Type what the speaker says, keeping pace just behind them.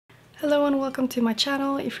Hello and welcome to my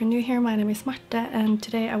channel. If you're new here, my name is Marta and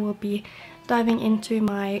today I will be diving into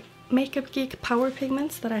my Makeup Geek Power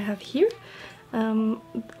Pigments that I have here.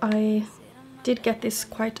 I did get this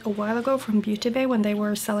quite a while ago from Beauty Bay when they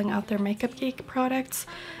were selling out their Makeup Geek products,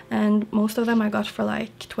 and most of them I got for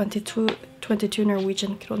like 22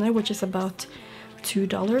 Norwegian kroner, which is about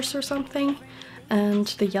 $2 or something, and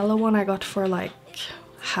the yellow one I got for like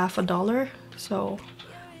 $50, so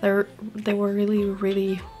they were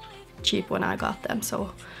really cheap when I got them.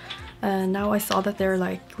 So now I saw that they're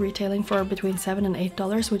like retailing for between $7 and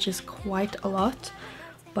 $8, which is quite a lot.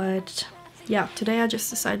 But yeah, today I just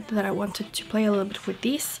decided that I wanted to play a little bit with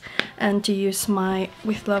these and to use my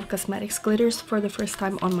With Love Cosmetics glitters for the first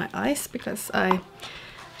time on my eyes, because I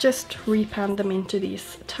just repanned them into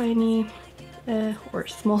these tiny or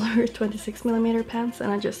smaller 26mm pans,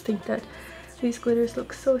 and I just think that these glitters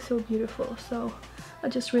look so beautiful. So I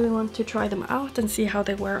just really want to try them out and see how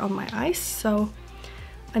they wear on my eyes. So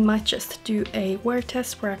I might just do a wear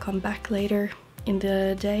test where I come back later in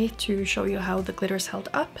the day to show you how the glitters held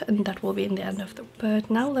up, and that will be in the end of the... But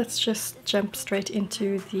now let's just jump straight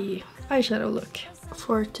into the eyeshadow look.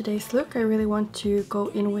 For today's look I really want to go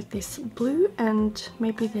in with this blue and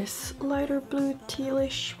maybe this lighter blue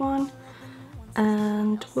tealish one,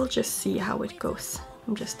 and we'll just see how it goes.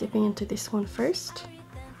 I'm just dipping into this one first.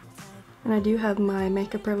 And I do have my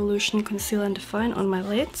Makeup Revolution Conceal and Define on my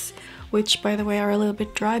lids, which by the way are a little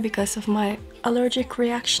bit dry because of my allergic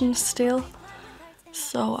reaction still.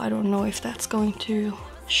 So I don't know if that's going to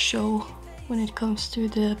show when it comes to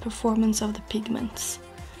the performance of the pigments.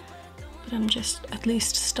 But I'm just at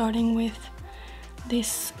least starting with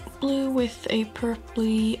this blue with a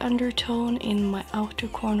purpley undertone in my outer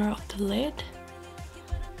corner of the lid.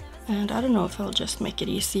 And I don't know if I'll just make it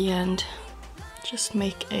easy and just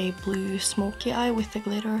make a blue smoky eye with the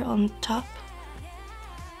glitter on top.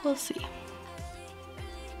 We'll see.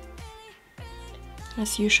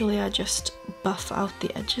 As usually I just buff out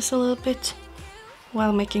the edges a little bit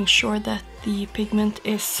while making sure that the pigment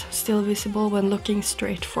is still visible when looking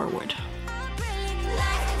straight forward.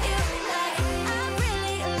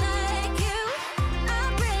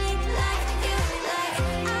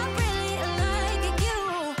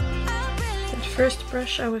 First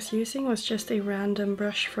brush I was using was just a random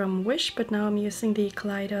brush from Wish, but now I'm using the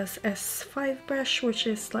Kaleidos S5 brush, which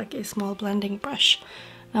is like a small blending brush.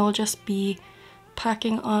 I will just be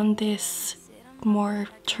packing on this more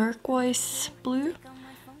turquoise blue,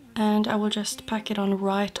 and I will just pack it on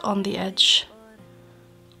right on the edge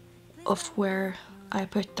of where I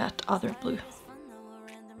put that other blue.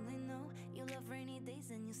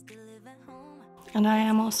 And I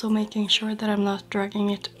am also making sure that I'm not dragging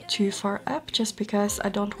it too far up, just because I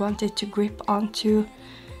don't want it to grip onto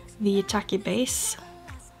the tacky base.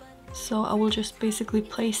 So I will just basically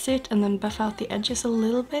place it and then buff out the edges a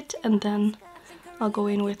little bit, and then I'll go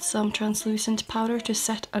in with some translucent powder to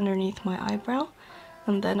set underneath my eyebrow,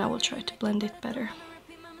 and then I will try to blend it better.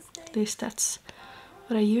 At least that's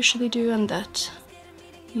what I usually do, and that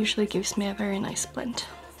usually gives me a very nice blend.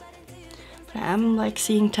 But I am like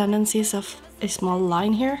seeing tendencies of a small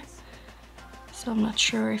line here, so I'm not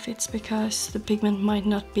sure if it's because the pigment might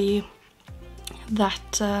not be that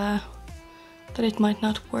that it might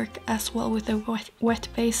not work as well with a wet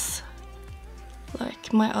base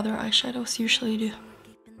like my other eyeshadows usually do.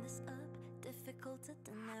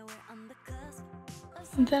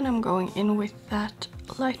 And then I'm going in with that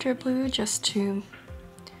lighter blue just to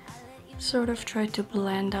sort of try to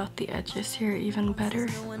blend out the edges here even better.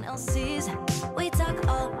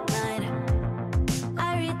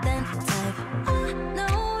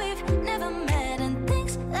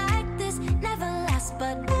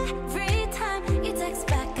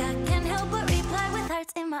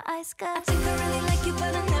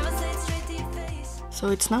 So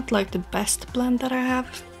it's not like the best blend that I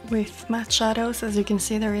have with matte shadows. As you can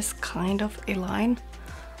see, there is kind of a line,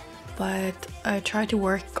 but I tried to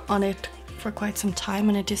work on it for quite some time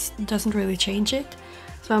and it just doesn't really change it.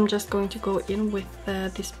 So I'm just going to go in with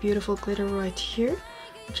this beautiful glitter right here,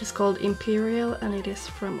 which is called Imperial, and it is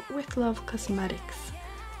from With Love Cosmetics.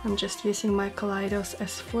 I'm just using my Kaleidos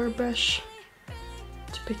S4 brush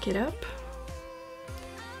to pick it up.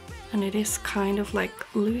 And it is kind of like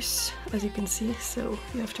loose, as you can see, so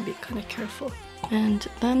you have to be kind of careful. And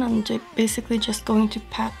then I'm basically just going to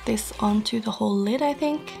pat this onto the whole lid, I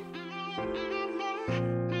think.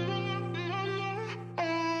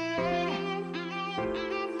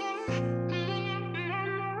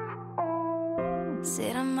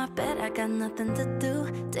 Sit on my bed, I got nothing to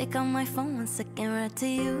do. Take out my phone 1 second, right to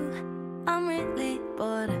you. I'm really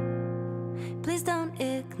bored. Please don't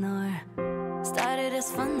ignore. Started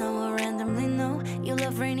as fun, now I randomly know you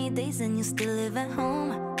love rainy days and you still live at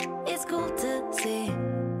home. It's cool to see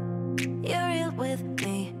you're real with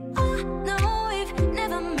me. Oh no, we've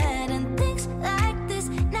never met and things like this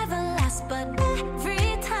never last. But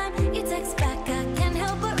every time you text back, I can't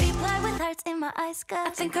help but reply with hearts in my eyes. 'Cause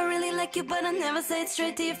I think I really like you, but I never say it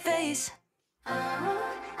straight to your face.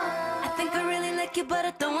 I think I really like you, but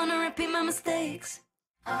I don't wanna repeat my mistakes.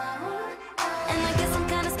 And I guess I'm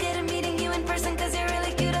kinda scared of meeting you in person, 'cause you're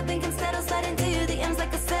really cute. I think instead I'll slide into your DMs.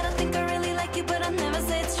 Like I said, I think I really like you, but I never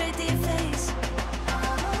say it straight to your face.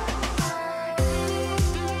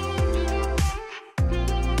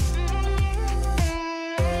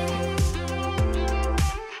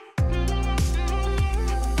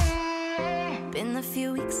 Been a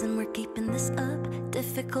few weeks and we're keeping this up.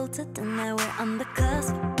 Difficult to deny we're on the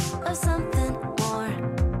cusp of something more.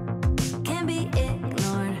 Can't be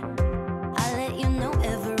ignored. I let you know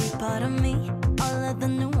every part of me. All of the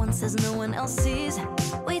nuances no one else sees.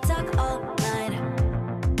 We talk all night.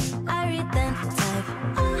 I read then type.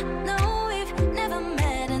 Oh no, we've never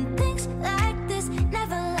met and things like this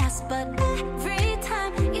never last. But every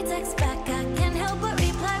time you text back, I can't help but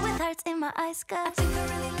reply with hearts in my eyes. 'Cause I think I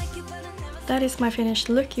really like you, but I never. That is my finished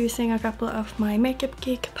look using a couple of my Makeup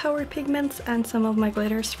Geek Power Pigments and some of my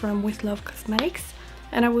glitters from With Love Cosmetics.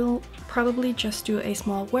 And I will probably just do a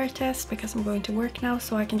small wear test because I'm going to work now,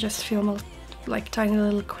 so I can just film a like tiny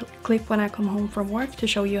little clip when I come home from work to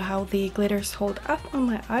show you how the glitters hold up on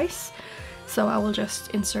my eyes. So I will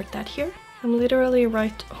just insert that here. I'm literally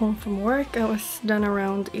right home from work. I was done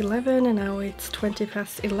around 11 and now it's 20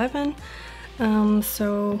 past 11.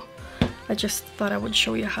 So I just thought I would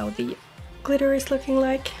show you how the glitter is looking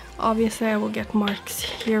like. Obviously I will get marks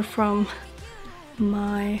here from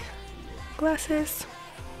my glasses,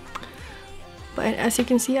 but as you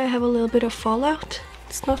can see I have a little bit of fallout.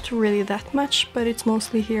 It's not really that much, but it's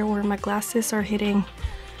mostly here where my glasses are hitting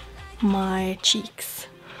my cheeks.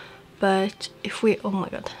 But if we, oh my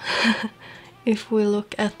god, if we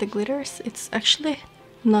look at the glitters, it's actually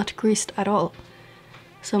not greased at all.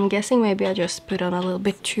 So I'm guessing maybe I just put on a little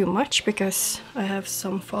bit too much because I have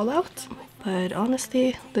some fallout. But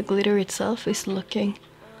honestly, the glitter itself is looking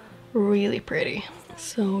really pretty.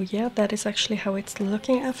 So yeah, that is actually how it's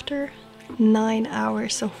looking after 9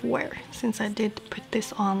 hours of wear, since I did put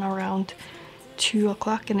this on around 2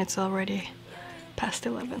 o'clock and it's already past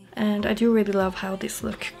 11. And I do really love how this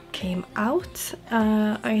look came out.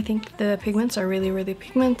 I think the pigments are really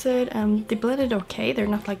pigmented and they blended okay. They're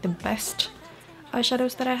not like the best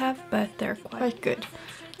eyeshadows that I have, but they're quite good.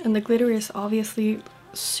 And the glitter is obviously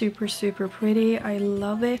super pretty. I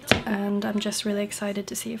love it, and I'm just really excited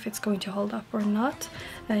to see if it's going to hold up or not.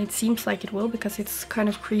 And it seems like it will because it's kind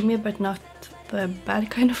of creamy, but not the bad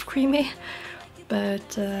kind of creamy.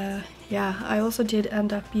 But yeah, I also did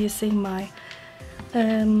end up using my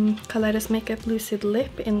Colourpop Makeup Lucid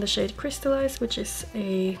Lip in the shade Crystallize, which is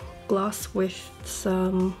a gloss with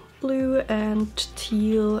some blue and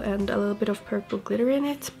teal and a little bit of purple glitter in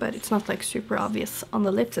it, but it's not like super obvious on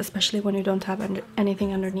the lips, especially when you don't have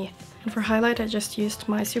anything underneath. And for highlight I just used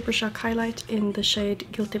my Super Shock highlight in the shade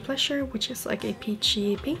Guilty Pleasure, which is like a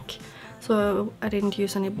peachy pink. So I didn't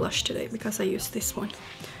use any blush today because I used this one.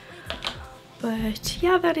 But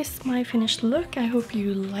yeah, that is my finished look. I hope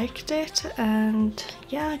you liked it, and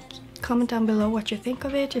yeah, comment down below what you think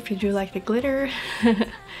of it, if you do like the glitter.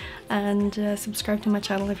 And subscribe to my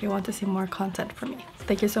channel if you want to see more content from me.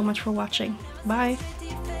 Thank you so much for watching. Bye!